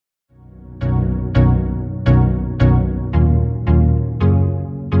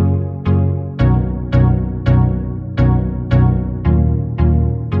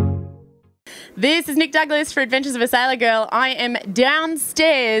This is Nick Douglas for Adventures of a Sailor Girl. I am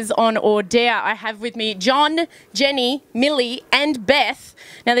downstairs on Audere. I have with me John, Jenny, Millie and Beth.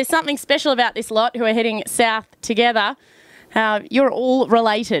 Now there's something special about this lot who are heading south together. You're all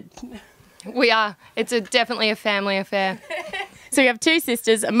related. We are. It's definitely a family affair. So you have two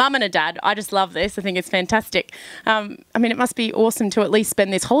sisters, a mum and a dad. I just love this. I think it's fantastic. I mean, it must be awesome to at least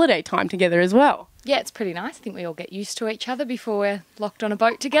spend this holiday time together as well. Yeah, it's pretty nice. I think we all get used to each other before we're locked on a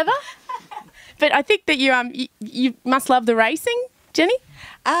boat together. But I think that you must love the racing, Jenny?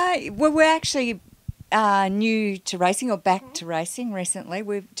 Well, we're actually new to racing, or back to racing recently.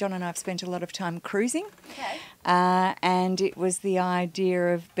 John and I have spent a lot of time cruising. Okay. And it was the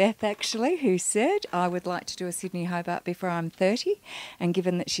idea of Beth, actually, who said, I would like to do a Sydney Hobart before I'm 30. And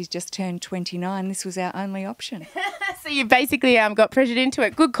given that she's just turned 29, this was our only option. So you basically got pressured into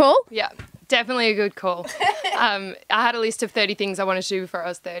it. Good call? Yeah, definitely a good call. I had a list of 30 things I wanted to do before I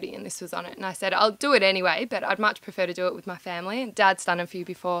was 30, and this was on it. And I said, I'll do it anyway, but I'd much prefer to do it with my family. And Dad's done a few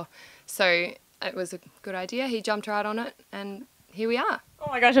before, so it was a good idea. He jumped right on it, and here we are.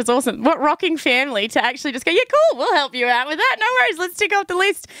 Oh my gosh, that's awesome. What rocking family to actually just go, yeah, cool, we'll help you out with that. No worries, let's tick off the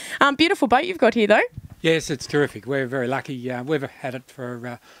list. Beautiful boat you've got here, though. Yes, it's terrific. We're very lucky. We've had it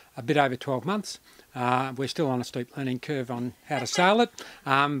for a bit over 12 months. We're still on a steep learning curve on how to sail it,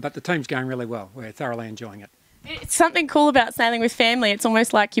 but the team's going really well. We're thoroughly enjoying it. It's something cool about sailing with family. It's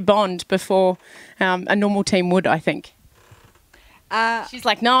almost like you bond before a normal team would, I think. She's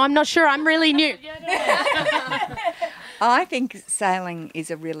like, no, I'm not sure. I'm really new. I think sailing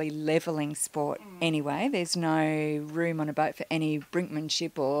is a really levelling sport anyway. There's no room on a boat for any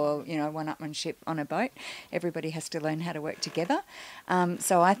brinkmanship or, one-upmanship on a boat. Everybody has to learn how to work together.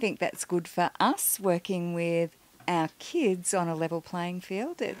 So I think that's good for us, working with our kids on a level playing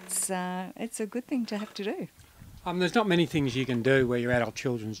field. It's a good thing to have to do. There's not many things you can do where your adult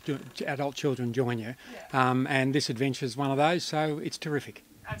children join you, and this adventure is one of those, so it's terrific.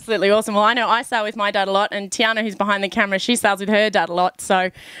 Absolutely awesome. Well, I know I sail with my dad a lot, and Tiana, who's behind the camera, she sails with her dad a lot, so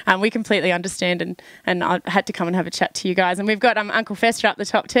we completely understand, and I had to come and have a chat to you guys. And we've got Uncle Fester up the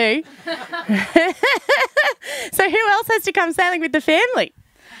top too. So who else has to come sailing with the family?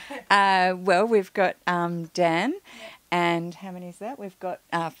 Well, we've got Dan. And how many is that? We've got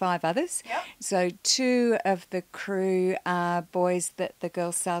 5 others. Yep. So 2 of the crew are boys that the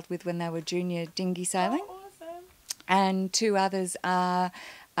girls sailed with when they were junior dinghy sailing. Oh, awesome. And 2 others are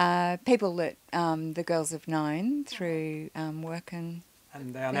people that the girls have known through work and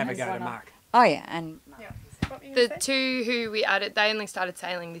our navigator, Mark. Oh, yeah. And yeah. The 2 who we added, they only started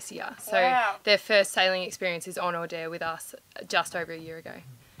sailing this year. So their first sailing experience is on Audere with us just over a year ago.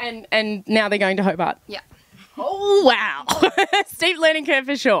 And now they're going to Hobart? Yeah. Oh, wow. Steep learning curve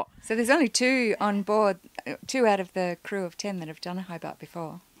for sure. So there's only 2 on board, 2 out of the crew of 10 that have done a Hobart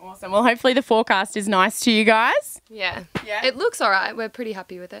before. Awesome. Well, hopefully the forecast is nice to you guys. Yeah. It looks all right. We're pretty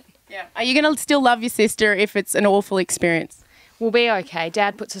happy with it. Yeah. Are you going to still love your sister if it's an awful experience? We'll be okay.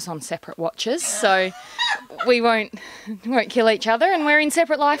 Dad puts us on separate watches, so we won't kill each other, and we're in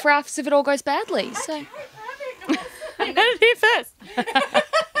separate life rafts if it all goes badly. So You heard it here first.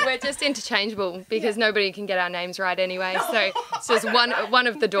 we're just interchangeable because nobody can get our names right anyway. So it's just one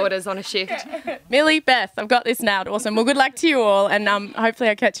of the daughters on a shift. Millie, Beth, I've got this now. Awesome. Well, good luck to you all, and hopefully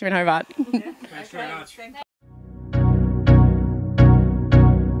I'll catch you in Hobart. Thanks very much.